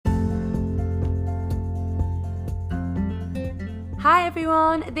Hi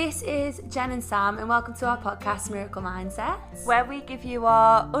everyone, this is Jen and Sam and welcome to our podcast Miracle Mindsets, where we give you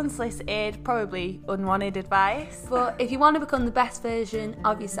our unsolicited, probably unwanted advice. But if you want to become the best version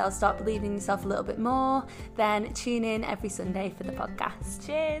of yourself, start believing in yourself a little bit more, then tune in every Sunday for the podcast.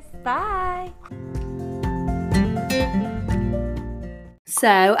 Cheers. Bye.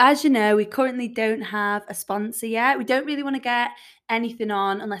 So, as you know, we currently don't have a sponsor yet. We don't really want to get anything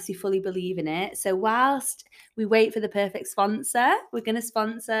on unless we fully believe in it. So whilst we wait for the perfect sponsor, we're going to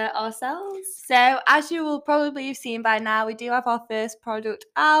sponsor ourselves. So as you will probably have seen by now, we do have our first product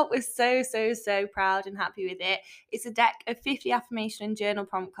out. We're so proud and happy with it. It's a deck of 50 affirmation and journal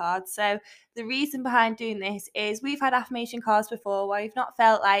prompt cards. So the reason behind doing this is we've had affirmation cards before where we've not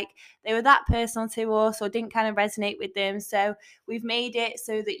felt like they were that personal to us or didn't kind of resonate with them. So we've made it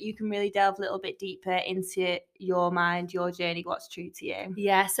so that you can really delve a little bit deeper into your mind, your journey, what's true to you.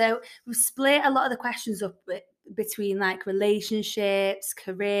 Yeah, so we've split a lot of the questions up between like relationships,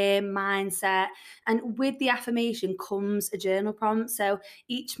 career, mindset, and with the affirmation comes a journal prompt. So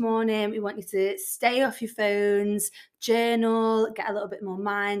each morning we want you to stay off your phones, journal, get a little bit more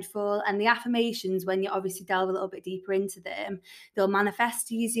mindful, and the affirmations, when you obviously delve a little bit deeper into them, they'll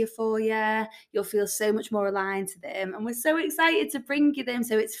manifest easier for you. You'll feel so much more aligned to them, and we're so excited to bring you them.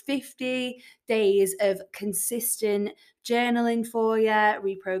 So it's 50 days of consistent journaling for you,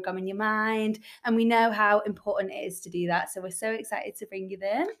 reprogramming your mind, and we know how important it is to do that, so we're so excited to bring you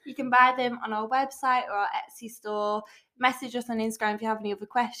them. You can buy them on our website or our Etsy store. Message us on Instagram if you have any other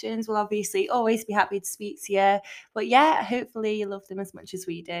questions. We'll obviously always be happy to speak to you, but yeah, hopefully you love them as much as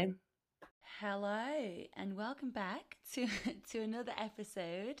we do. Hello and welcome back to another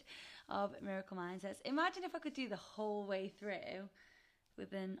episode of Miracle Mindsets. Imagine if I could do the whole way through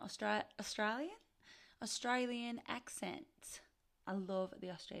with an Australian accent. I love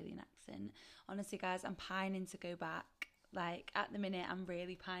the Australian accent. Honestly, guys, I'm pining to go back. Like, at the minute, I'm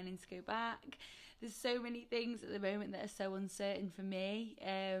really pining to go back. There's so many things at the moment that are so uncertain for me.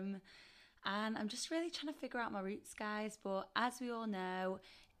 And I'm just really trying to figure out my roots, guys. But as we all know,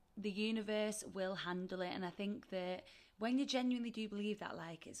 the universe will handle it. And I think that when you genuinely do believe that,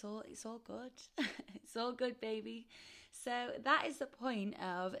 like, it's all good. It's all good, baby. So that is the point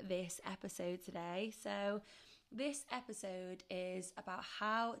of this episode today. So this episode is about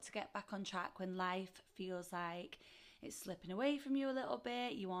how to get back on track when life feels like it's slipping away from you a little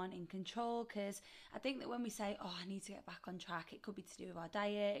bit, you aren't in control. Because I think that when we say, oh, I need to get back on track, it could be to do with our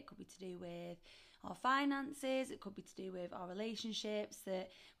diet, it could be to do with our finances, it could be to do with our relationships, that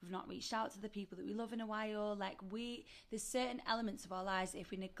we've not reached out to the people that we love in a while. Like, there's certain elements of our lives that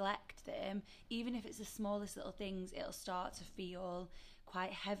if we neglect them, even if it's the smallest little things, it'll start to feel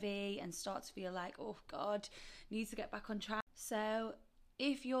quite heavy and start to feel like, oh God, need to get back on track. So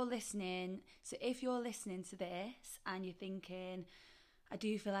if you're listening to this and you're thinking, I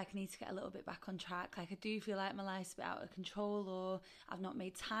do feel like I need to get a little bit back on track, like I do feel like my life's a bit out of control, or I've not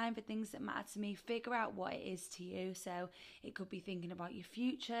made time for things that matter to me, figure out what it is to you. So it could be thinking about your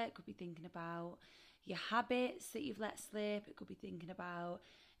future, it could be thinking about your habits that you've let slip, it could be thinking about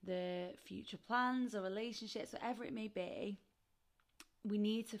the future plans or relationships, whatever it may be. We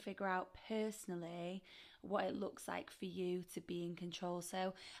need to figure out personally what it looks like for you to be in control.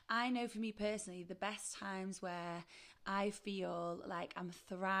 So I know for me personally, the best times where I feel like I'm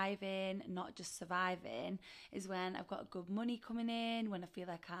thriving, not just surviving, is when I've got good money coming in, when I feel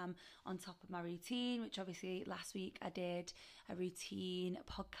like I'm on top of my routine, which obviously last week I did a routine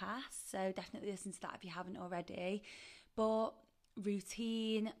podcast. So definitely listen to that if you haven't already. But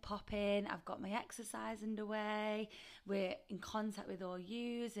routine popping, I've got my exercise underway, we're in contact with all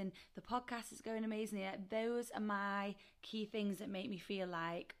yous, and the podcast is going amazingly. Those are my key things that make me feel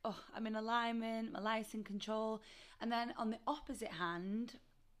like, oh, I'm in alignment, my life's in control. And then on the opposite hand,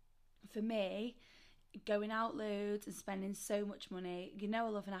 for me, going out loads and spending so much money, you know I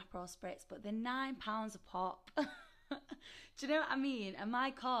love an Aperol Spritz, but they're £9 a pop. Do you know what I mean? And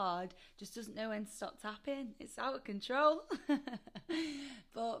my card just doesn't know when to stop tapping. It's out of control.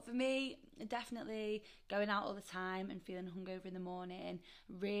 But for me, definitely going out all the time and feeling hungover in the morning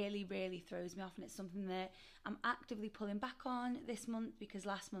really throws me off. And it's something that I'm actively pulling back on this month, because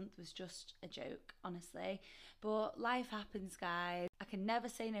last month was just a joke, honestly. But life happens, guys. I can never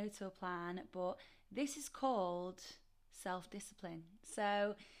say no to a plan, but this is called self-discipline.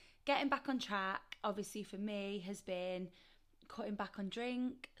 So getting back on track, obviously for me, has been cutting back on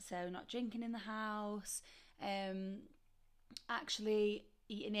drink, so not drinking in the house, actually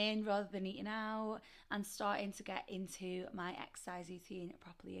eating in rather than eating out, and starting to get into my exercise routine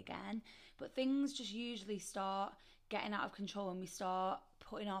properly again. But things just usually start getting out of control when we start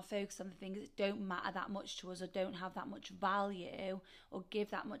putting our focus on the things that don't matter that much to us or don't have that much value or give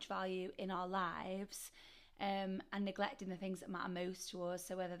that much value in our lives, and neglecting the things that matter most to us.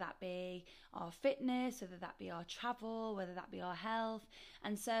 So whether that be our fitness, whether that be our travel, whether that be our health.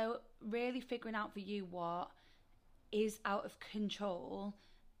 And so really figuring out for you what is out of control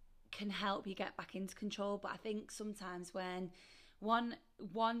can help you get back into control. But I think sometimes when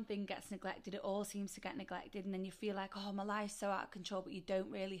one thing gets neglected, it all seems to get neglected, and then you feel like, oh, my life's so out of control, but you don't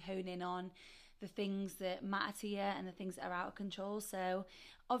really hone in on the things that matter to you and the things that are out of control. So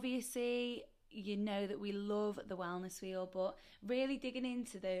obviously, you know that we love the wellness wheel, but really digging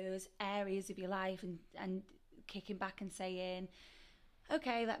into those areas of your life and kicking back and saying,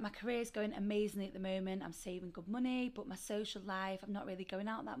 okay, like my career's going amazingly at the moment, I'm saving good money, but my social life, I'm not really going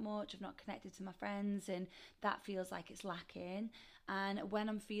out that much, I've not connected to my friends, and that feels like it's lacking. And when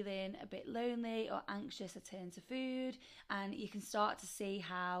I'm feeling a bit lonely or anxious, I turn to food, and you can start to see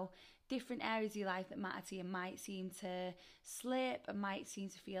how different areas of your life that matter to you might seem to slip and might seem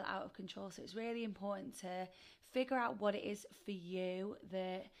to feel out of control. So it's really important to figure out what it is for you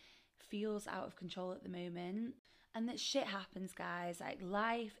that feels out of control at the moment. And that shit happens, guys. Like,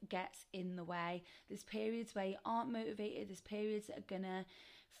 life gets in the way. There's periods where you aren't motivated. There's periods that are gonna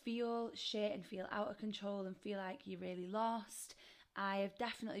feel shit and feel out of control and feel like you're really lost. I have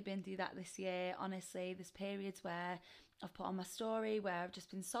definitely been through that this year, honestly. There's periods where I've put on my story where I've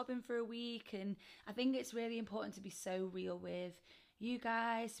just been sobbing for a week, and I think it's really important to be so real with you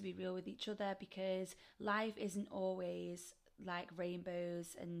guys, to be real with each other, because life isn't always like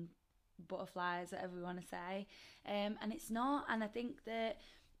rainbows and butterflies, whatever we want to say, and it's not. And I think that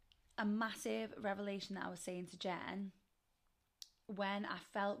a massive revelation that I was saying to Jen when I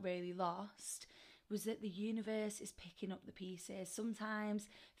felt really lost was that the universe is picking up the pieces. Sometimes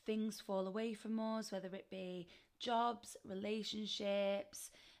things fall away from us, whether it be jobs, relationships,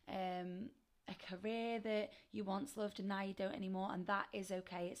 a career that you once loved and now you don't anymore, and that is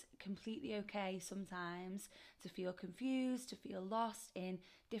okay. It's completely okay sometimes to feel confused, to feel lost in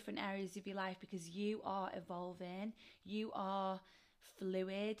different areas of your life, because you are evolving, you are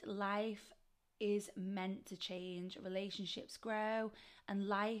fluid. Life is meant to change, relationships grow, and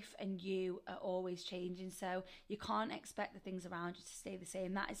life and you are always changing. So you can't expect the things around you to stay the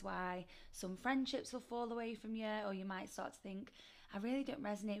same. That is why some friendships will fall away from you, or you might start to think, I really don't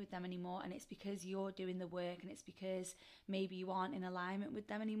resonate with them anymore, and it's because you're doing the work, and it's because maybe you aren't in alignment with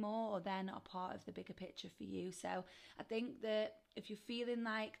them anymore, or they're not a part of the bigger picture for you. So I think that if you're feeling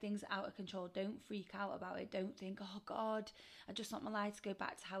like things are out of control, don't freak out about it. Don't think, oh God, I just want my life to go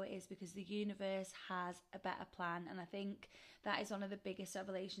back to how it is, because the universe has a better plan. And I think that is one of the biggest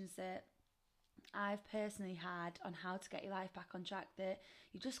revelations that I've personally had on how to get your life back on track, that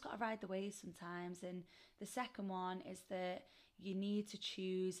you just got to ride the waves sometimes. And the second one is that you need to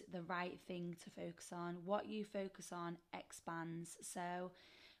choose the right thing to focus on. What you focus on expands. So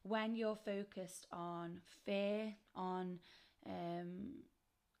when you're focused on fear, on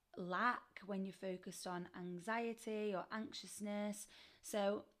lack, when you're focused on anxiety or anxiousness.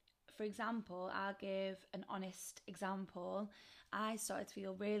 So for example, I'll give an honest example. I started to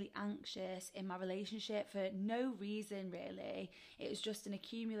feel really anxious in my relationship for no reason, really. It was just an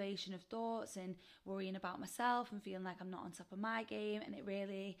accumulation of thoughts and worrying about myself and feeling like I'm not on top of my game, and it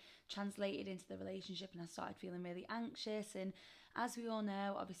really translated into the relationship, and I started feeling really anxious. And as we all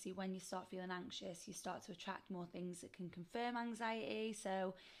know, obviously when you start feeling anxious, you start to attract more things that can confirm anxiety.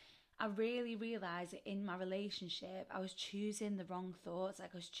 So I really realised that in my relationship, I was choosing the wrong thoughts.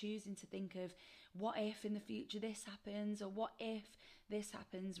 Like, I was choosing to think of, what if in the future this happens, or what if this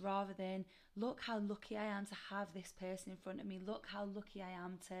happens, rather than, look how lucky I am to have this person in front of me. Look how lucky I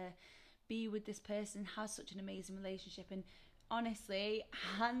am to be with this person, have such an amazing relationship. And honestly,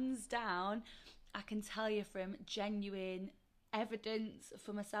 hands down, I can tell you from genuine evidence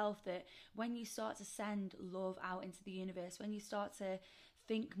for myself that when you start to send love out into the universe, when you start to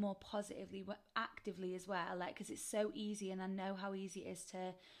think more positively, actively as well, like, because it's so easy, and I know how easy it is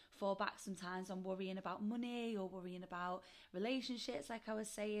to fall back sometimes on worrying about money or worrying about relationships. Like I was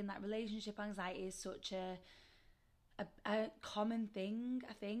saying, that relationship anxiety is such a common thing,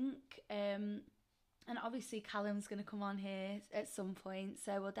 I think. And obviously Callum's going to come on here at some point,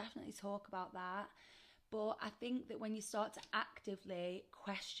 so we'll definitely talk about that. But I think that when you start to actively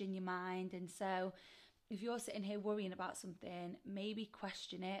question your mind, and so if you're sitting here worrying about something, maybe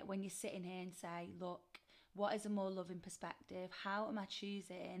question it when you're sitting here and say, look, what is a more loving perspective? How am I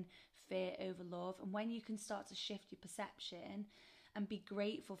choosing fear over love? And when you can start to shift your perception and be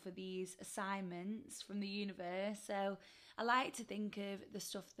grateful for these assignments from the universe. So I like to think of the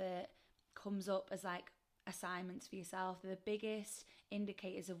stuff that comes up as like assignments for yourself. The biggest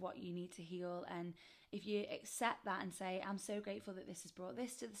indicators of what you need to heal. And if you accept that and say, I'm so grateful that this has brought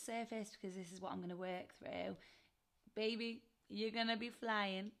this to the surface because this is what I'm going to work through, baby, you're going to be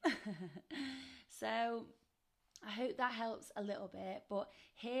flying. So I hope that helps a little bit, but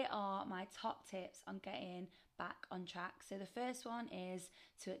here are my top tips on getting back on track. So the first one is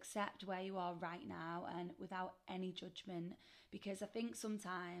to accept where you are right now and without any judgment, because I think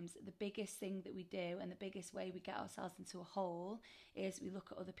sometimes the biggest thing that we do and the biggest way we get ourselves into a hole is we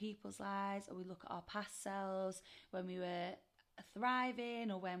look at other people's lives, or we look at our past selves when we were thriving,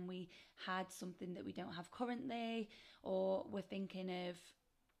 or when we had something that we don't have currently, or we're thinking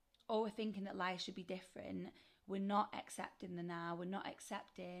that life should be different. We're not accepting the now, we're not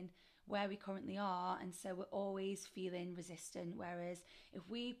accepting where we currently are, and so we're always feeling resistant. Whereas if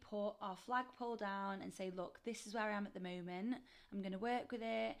we put our flagpole down and say, look, this is where I am at the moment, I'm going to work with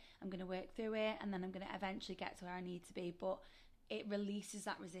it, I'm going to work through it, and then I'm going to eventually get to where I need to be. But it releases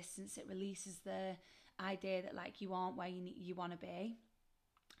that resistance, it releases the idea that like you aren't where you want to be.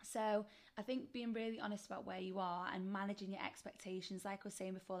 So I think being really honest about where you are and managing your expectations, like I was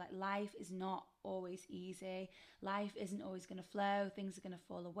saying before, like life is not always easy. Life isn't always going to flow. Things are going to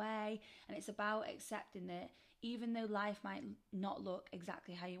fall away. And it's about accepting that even though life might not look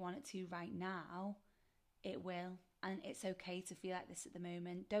exactly how you want it to right now, it will. And it's okay to feel like this at the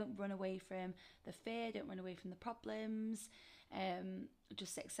moment. Don't run away from the fear. Don't run away from the problems.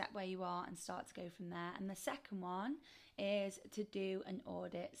 Just accept where you are and start to go from there. And the second one is to do an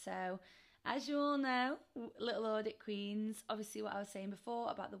audit. So as you all know, little audit queens, obviously what I was saying before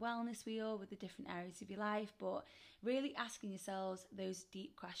about the wellness wheel with the different areas of your life, but really asking yourselves those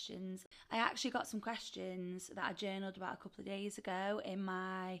deep questions. I actually got some questions that I journaled about a couple of days ago in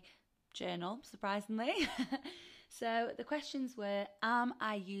my journal, surprisingly. So the questions were, am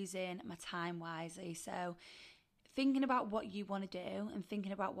I using my time wisely? So thinking about what you want to do and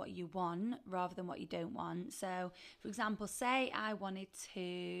thinking about what you want rather than what you don't want. So, for example, say I wanted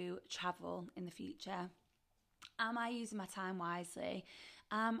to travel in the future. Am I using my time wisely?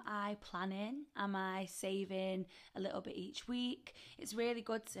 Am I planning? Am I saving a little bit each week? It's really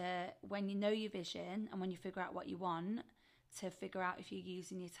good to, when you know your vision and when you figure out what you want, to figure out if you're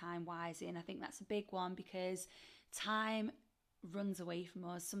using your time wisely. And I think that's a big one, because time runs away from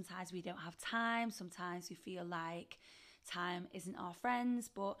us. Sometimes we don't have time, sometimes we feel like time isn't our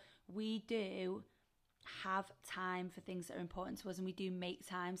friends, but we do have time for things that are important to us, and we do make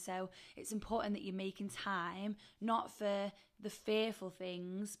time. So it's important that you're making time, not for the fearful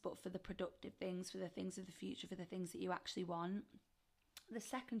things, but for the productive things, for the things of the future, for the things that you actually want. The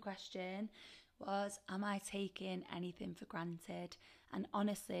second question was, am I taking anything for granted? And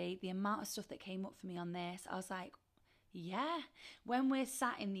honestly, the amount of stuff that came up for me on this, I was like, yeah, when we're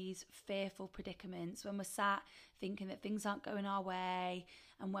sat in these fearful predicaments, when we're sat thinking that things aren't going our way,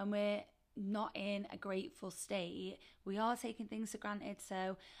 and when we're not in a grateful state, we are taking things for granted.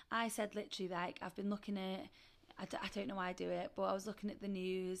 So I said literally, like, I've been looking at, I don't know why I do it, but I was looking at the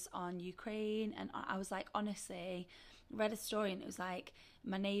news on Ukraine, and I was like, honestly, read a story and it was like,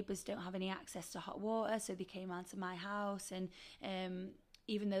 my neighbours don't have any access to hot water, so they came round to my house, and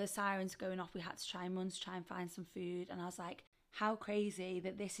even though the sirens were going off, we had to try and run to try and find some food. And I was like, how crazy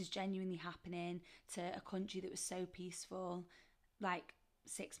that this is genuinely happening to a country that was so peaceful like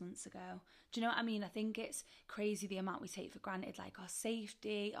 6 months ago. Do you know what I mean? I think it's crazy the amount we take for granted, like our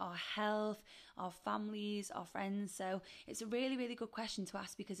safety, our health, our families, our friends. So it's a really, really good question to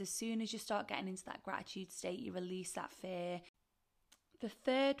ask, because as soon as you start getting into that gratitude state, you release that fear. The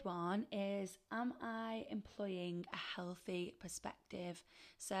third one is, am I employing a healthy perspective?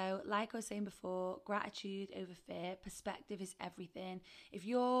 So like I was saying before, gratitude over fear, perspective is everything. If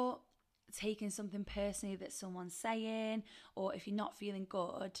you're taking something personally that someone's saying, or if you're not feeling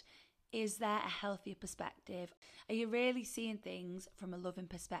good, is there a healthier perspective? Are you really seeing things from a loving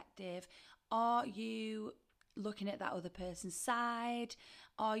perspective? Are you looking at that other person's side?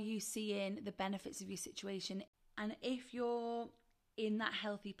 Are you seeing the benefits of your situation? And if you're in that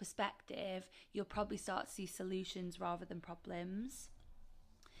healthy perspective, you'll probably start to see solutions rather than problems.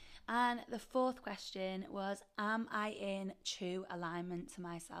 And the fourth question was, am I in true alignment to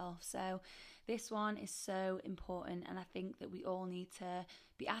myself? So this one is so important, and I think that we all need to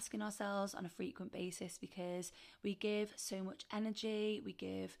be asking ourselves on a frequent basis, because we give so much energy, we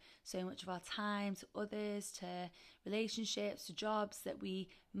give so much of our time to others, to relationships, to jobs, that we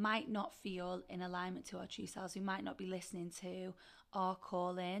might not feel in alignment to our true selves. We might not be listening to our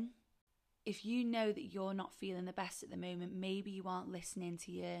calling. If you know that you're not feeling the best at the moment, maybe you aren't listening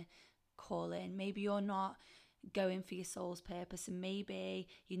to your calling, maybe you're not going for your soul's purpose, and maybe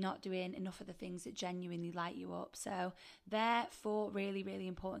you're not doing enough of the things that genuinely light you up. So they're 4 really, really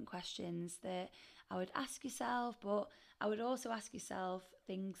important questions that I would ask yourself, but I would also ask yourself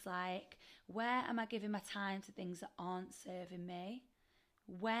things like, where am I giving my time to things that aren't serving me?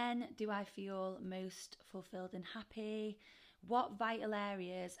 When do I feel most fulfilled and happy? What vital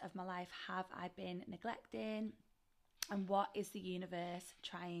areas of my life have I been neglecting? And what is the universe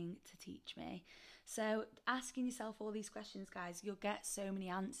trying to teach me? So asking yourself all these questions, guys, you'll get so many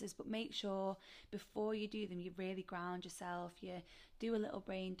answers, but make sure before you do them, you really ground yourself. You do a little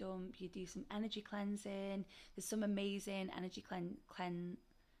brain dump, you do some energy cleansing. There's some amazing energy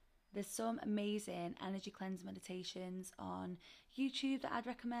There's some amazing energy cleanse meditations on YouTube that I'd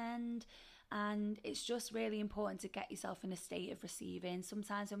recommend. And it's just really important to get yourself in a state of receiving.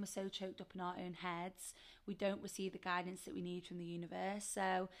 Sometimes when we're so choked up in our own heads, we don't receive the guidance that we need from the universe.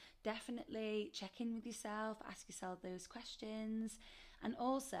 So definitely check in with yourself, ask yourself those questions. And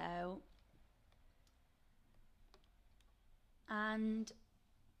also,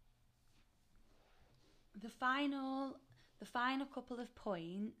 the final couple of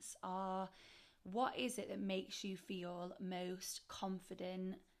points are, what is it that makes you feel most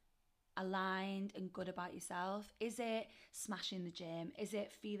confident, aligned and good about yourself? Is it smashing the gym? Is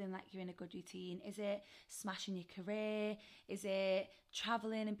it feeling like you're in a good routine? Is it smashing your career? Is it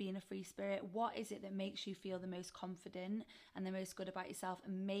traveling and being a free spirit? What is it that makes you feel the most confident and the most good about yourself?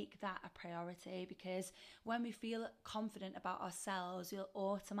 And make that a priority, because when we feel confident about ourselves, we'll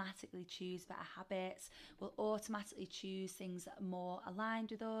automatically choose better habits. We'll automatically choose things that are more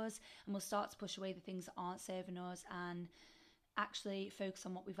aligned with us, and we'll start to push away the things that aren't serving us and actually focus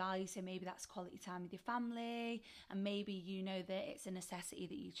on what we value. So maybe that's quality time with your family, and maybe you know that it's a necessity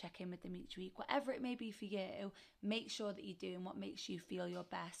that you check in with them each week. Whatever it may be for you, make sure that you're doing what makes you feel your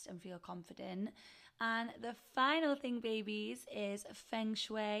best and feel confident. And the final thing, babies, is feng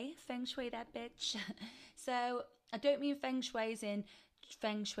shui. Feng shui that bitch. So I don't mean feng shui as in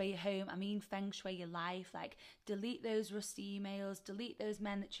feng shui your home. I mean feng shui your life. Like, delete those rusty emails, delete those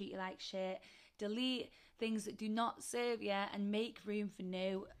men that treat you like shit, delete things that do not serve you, and make room for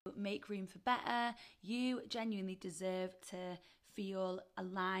new, make room for better. You genuinely deserve to feel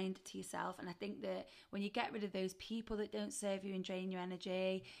aligned to yourself. And I think that when you get rid of those people that don't serve you and drain your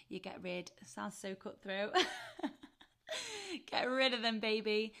energy, you get rid, sounds so cutthroat, get rid of them,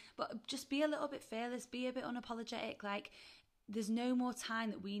 baby. But just be a little bit fearless, be a bit unapologetic. Like, there's no more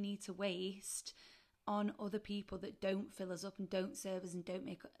time that we need to waste on other people that don't fill us up and don't serve us and don't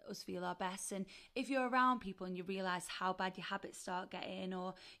make us feel our best. And if you're around people and you realise how bad your habits start getting,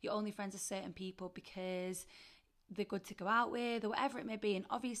 or you're only friends with certain people because they're good to go out with, or whatever it may be, and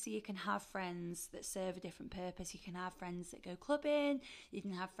obviously you can have friends that serve a different purpose. You can have friends that go clubbing, you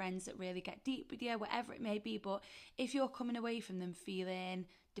can have friends that really get deep with you, whatever it may be. But if you're coming away from them feeling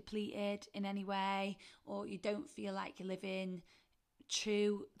depleted in any way, or you don't feel like you're living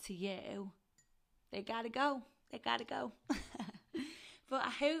true to you, they gotta go. But I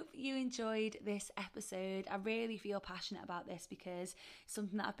hope you enjoyed this episode. I really feel passionate about this because it's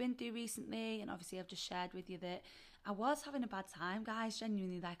something that I've been through recently, and obviously I've just shared with you that I was having a bad time, guys.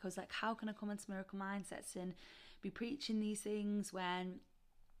 Genuinely, like, I was like, how can I come into Miracle Mindsets and be preaching these things when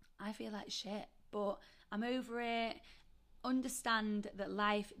I feel like shit? But I'm over it. Understand that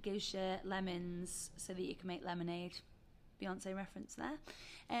life gives you lemons so that you can make lemonade. Beyonce reference there.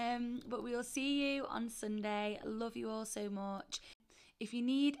 But we will see you on Sunday. Love you all so much. If you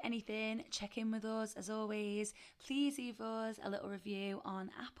need anything, check in with us. As always, please leave us a little review on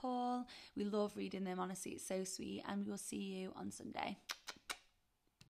Apple. We love reading them, honestly, it's so sweet. And we will see you on Sunday.